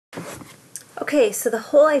Okay, so the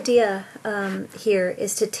whole idea here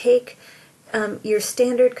is to take your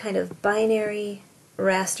standard kind of binary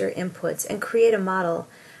raster inputs and create a model.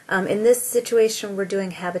 In this situation, we're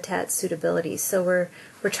doing habitat suitability, so we're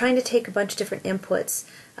trying to take a bunch of different inputs.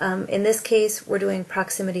 In this case, we're doing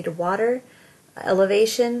proximity to water,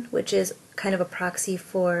 elevation, which is kind of a proxy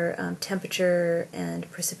for temperature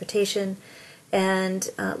and precipitation, and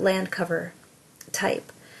land cover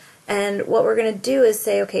type. And what we're going to do is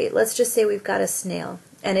say, okay, let's just say we've got a snail,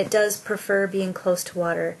 and it does prefer being close to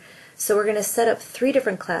water. So we're going to set up 3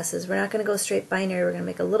 different classes. We're not going to go straight binary. We're going to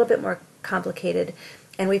make it a little bit more complicated.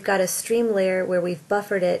 And we've got a stream layer where we've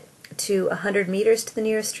buffered it to 100 meters to the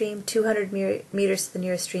nearest stream, 200 meters to the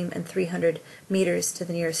nearest stream, and 300 meters to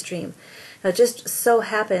the nearest stream. Now, it just so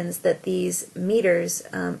happens that these meters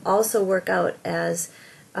also work out as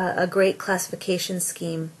a great classification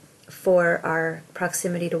scheme for our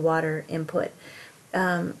proximity to water input.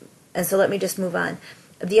 And so let me just move on.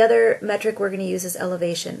 The other metric we're going to use is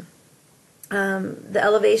elevation. The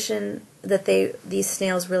elevation that these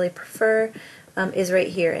snails really prefer is right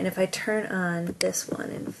here. And if I turn on this one,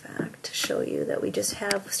 in fact, to show you that we just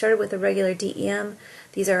have started with a regular DEM.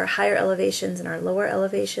 These are our higher elevations and our lower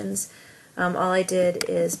elevations. All I did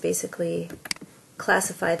is basically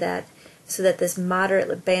classify that so that this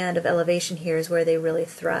moderate band of elevation here is where they really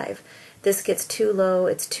thrive. This gets too low,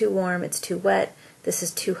 it's too warm, it's too wet. This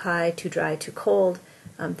is too high, too dry, too cold.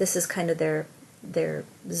 This is kind of their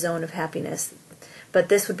zone of happiness. But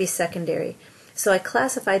this would be secondary. So I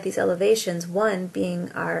classified these elevations, 1 being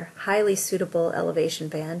our highly suitable elevation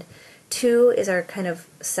band, 2 is our kind of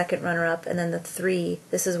second runner-up, and then the 3,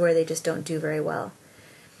 this is where they just don't do very well.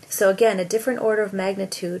 So again, a different order of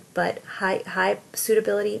magnitude, but high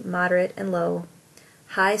suitability, moderate and low.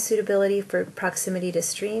 High suitability for proximity to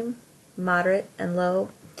stream, moderate and low.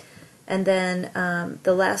 And then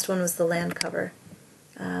the last one was the land cover,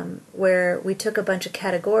 where we took a bunch of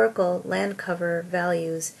categorical land cover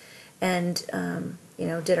values and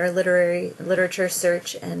did our literature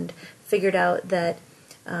search and figured out that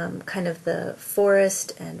kind of the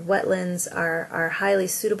forest and wetlands are highly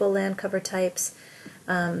suitable land cover types.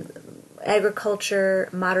 Agriculture,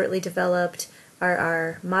 moderately developed, are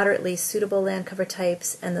our moderately suitable land cover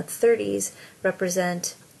types, and the 30s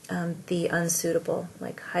represent the unsuitable,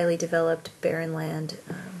 like highly developed, barren land,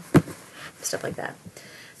 stuff like that.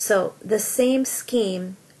 So the same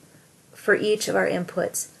scheme for each of our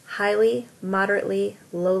inputs: highly, moderately,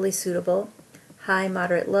 lowly suitable, high,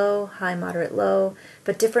 moderate, low,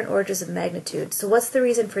 but different orders of magnitude. So what's the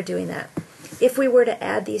reason for doing that? If we were to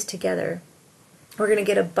add these together, we're going to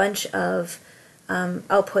get a bunch of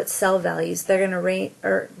output cell values. They're going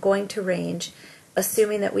to range,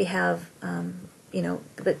 assuming that we have,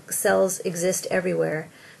 the cells exist everywhere,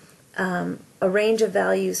 a range of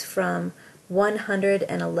values from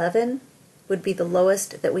 111 would be the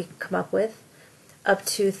lowest that we come up with, up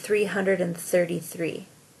to 333,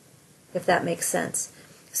 if that makes sense.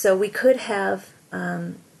 So we could have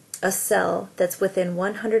a cell that's within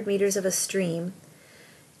 100 meters of a stream,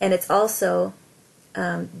 and it's also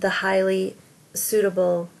the highly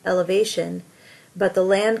suitable elevation, but the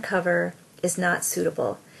land cover is not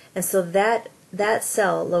suitable. And so that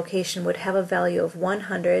cell location would have a value of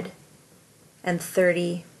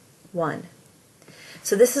 131.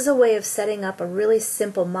 So this is a way of setting up a really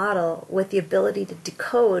simple model with the ability to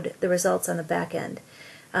decode the results on the back end.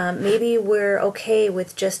 Maybe we're okay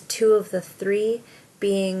with just 2 of the 3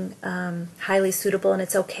 being highly suitable, and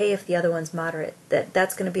it's okay if the other one's moderate.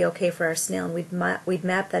 That's going to be okay for our snail, and we'd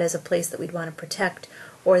map that as a place that we'd want to protect,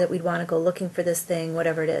 or that we'd want to go looking for this thing,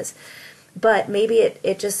 whatever it is. But maybe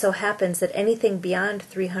it just so happens that anything beyond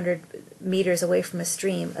 300 meters away from a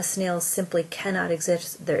stream, a snail simply cannot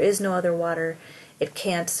exist. There is no other water. It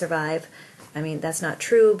can't survive. I mean, that's not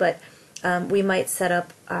true, but we might set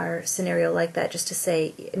up our scenario like that just to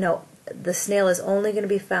say, no, the snail is only going to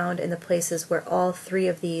be found in the places where all 3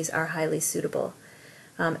 of these are highly suitable.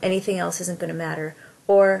 Anything else isn't going to matter.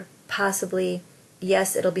 Or possibly,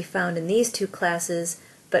 yes, it'll be found in these 2 classes,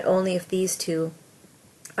 but only if these 2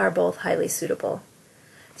 are both highly suitable.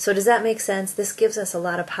 So does that make sense? This gives us a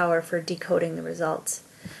lot of power for decoding the results.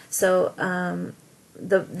 So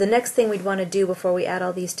the next thing we'd want to do before we add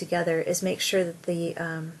all these together is make sure that the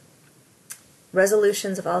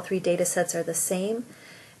resolutions of all 3 data sets are the same.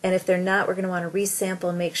 And if they're not, we're going to want to resample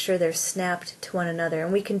and make sure they're snapped to one another.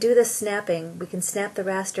 And we can do this snapping. We can snap the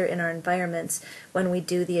raster in our environments when we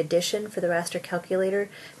do the addition for the raster calculator,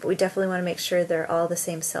 but we definitely want to make sure they're all the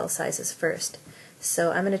same cell sizes first.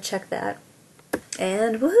 So I'm going to check that.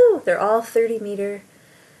 And woohoo! They're all 30 meter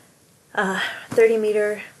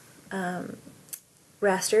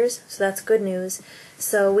rasters, so that's good news.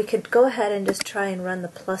 So we could go ahead and just try and run the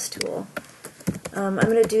plus tool. I'm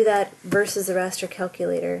going to do that versus the Raster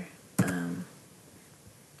Calculator.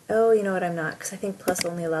 Oh, you know what, I'm not, because I think plus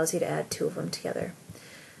only allows you to add two of them together.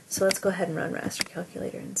 So let's go ahead and run Raster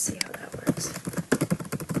Calculator and see how that works.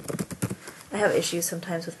 I have issues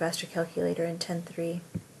sometimes with Raster Calculator in 10.3.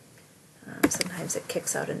 Sometimes it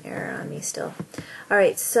kicks out an error on me still.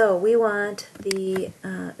 Alright, so we want the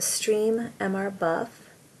stream MR buff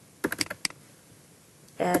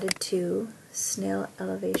added to snail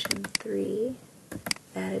elevation 3,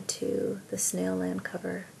 added to the snail land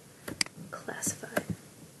cover classified.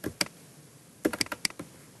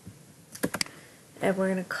 And we're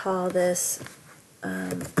going to call this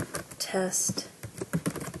test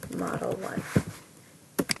model 1.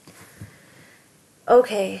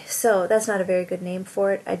 Okay, so that's not a very good name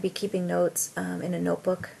for it. I'd be keeping notes in a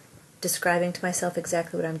notebook describing to myself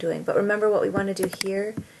exactly what I'm doing. But remember, what we want to do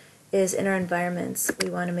here is in our environments,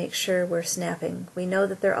 we want to make sure we're snapping. We know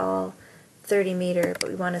that they're all 30 meter, but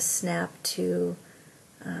we want to snap to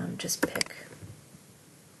just pick.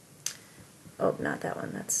 Oh, not that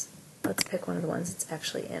one. Let's pick one of the ones that's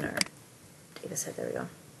actually in our data set. There we go.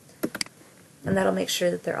 And that'll make sure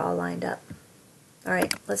that they're all lined up.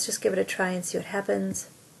 Alright, let's just give it a try and see what happens.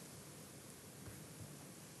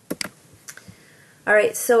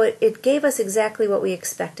 Alright, so it gave us exactly what we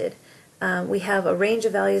expected. We have a range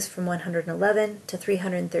of values from 111 to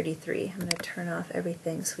 333. I'm going to turn off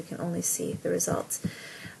everything so we can only see the results.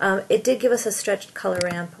 It did give us a stretched color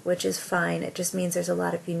ramp, which is fine. It just means there's a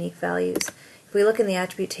lot of unique values. If we look in the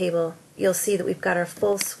attribute table, you'll see that we've got our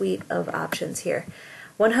full suite of options here.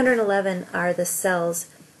 111 are the cells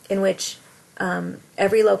in which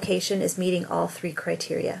every location is meeting all three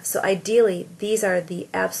criteria. So ideally, these are the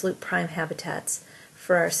absolute prime habitats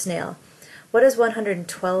for our snail. What does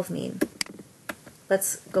 112 mean?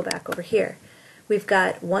 Let's go back over here. We've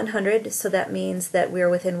got 100, so that means that we're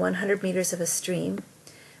within 100 meters of a stream.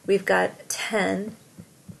 We've got 10,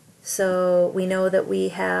 so we know that we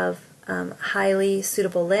have highly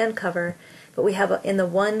suitable land cover, but we have in the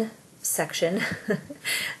 1 section,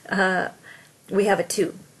 we have a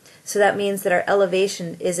 2. So that means that our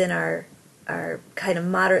elevation is in our kind of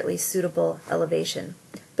moderately suitable elevation.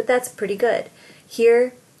 But that's pretty good.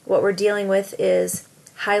 Here, what we're dealing with is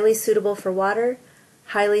highly suitable for water,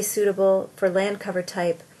 highly suitable for land cover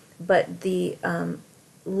type, but the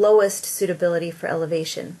lowest suitability for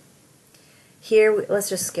elevation. Here, let's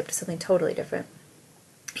just skip to something totally different.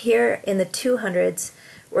 Here in the 200s,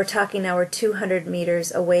 we're talking now we're 200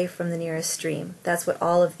 meters away from the nearest stream. That's what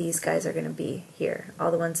all of these guys are going to be here,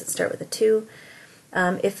 all the ones that start with a 2.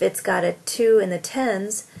 If it's got a 2 in the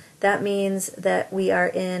 10s, that means that we are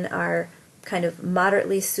in our kind of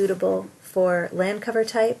moderately suitable for land cover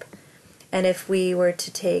type. And if we were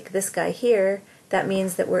to take this guy here, that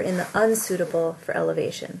means that we're in the unsuitable for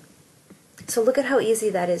elevation. So look at how easy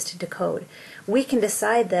that is to decode. We can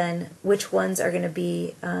decide then which ones are going to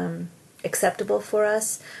be acceptable for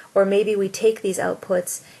us, or maybe we take these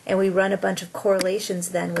outputs and we run a bunch of correlations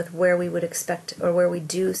then with where we would expect or where we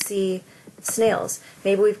do see snails.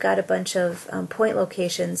 Maybe we've got a bunch of point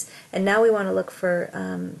locations, and now we want to look for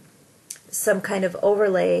some kind of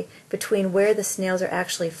overlay between where the snails are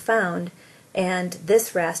actually found and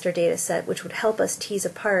this raster data set, which would help us tease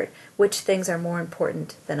apart which things are more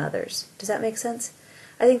important than others. Does that make sense?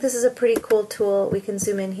 I think this is a pretty cool tool. We can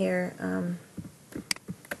zoom in here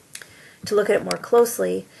to look at it more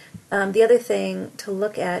closely. The other thing to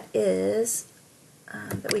look at is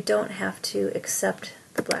that we don't have to accept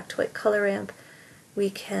the black to white color ramp. We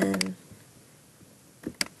can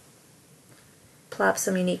plop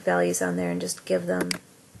some unique values on there and just give them,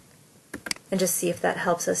 and just see if that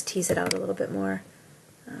helps us tease it out a little bit more.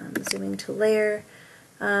 Zooming to layer.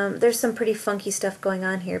 There's some pretty funky stuff going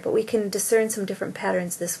on here, but we can discern some different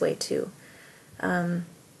patterns this way too.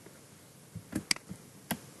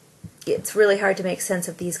 It's really hard to make sense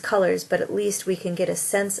of these colors, but at least we can get a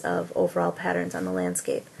sense of overall patterns on the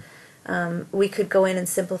landscape. We could go in and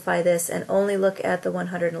simplify this and only look at the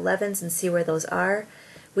 111s and see where those are.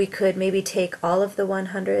 We could maybe take all of the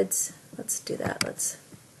 100s. Let's do that. Let's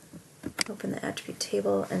open the attribute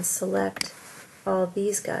table and select all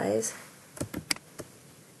these guys.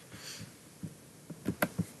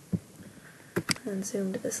 And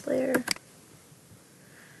zoom to this layer.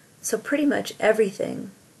 So pretty much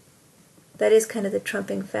everything. That is kind of the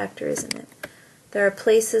trumping factor, isn't it? There are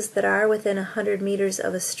places that are within 100 meters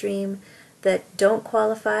of a stream that don't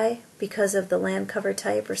qualify because of the land cover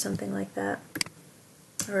type or something like that.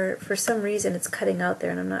 Or for some reason it's cutting out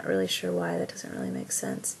there, and I'm not really sure why. That doesn't really make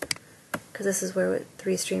sense, because this is where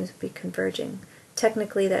 3 streams would be converging.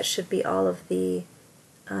 technically that should be all of the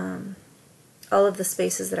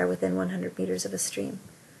spaces that are within 100 meters of a stream.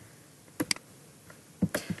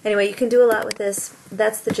 Anyway, you can do a lot with this.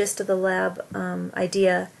 That's the gist of the lab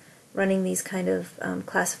idea, running these kind of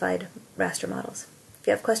classified raster models. If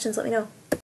you have questions, let me know.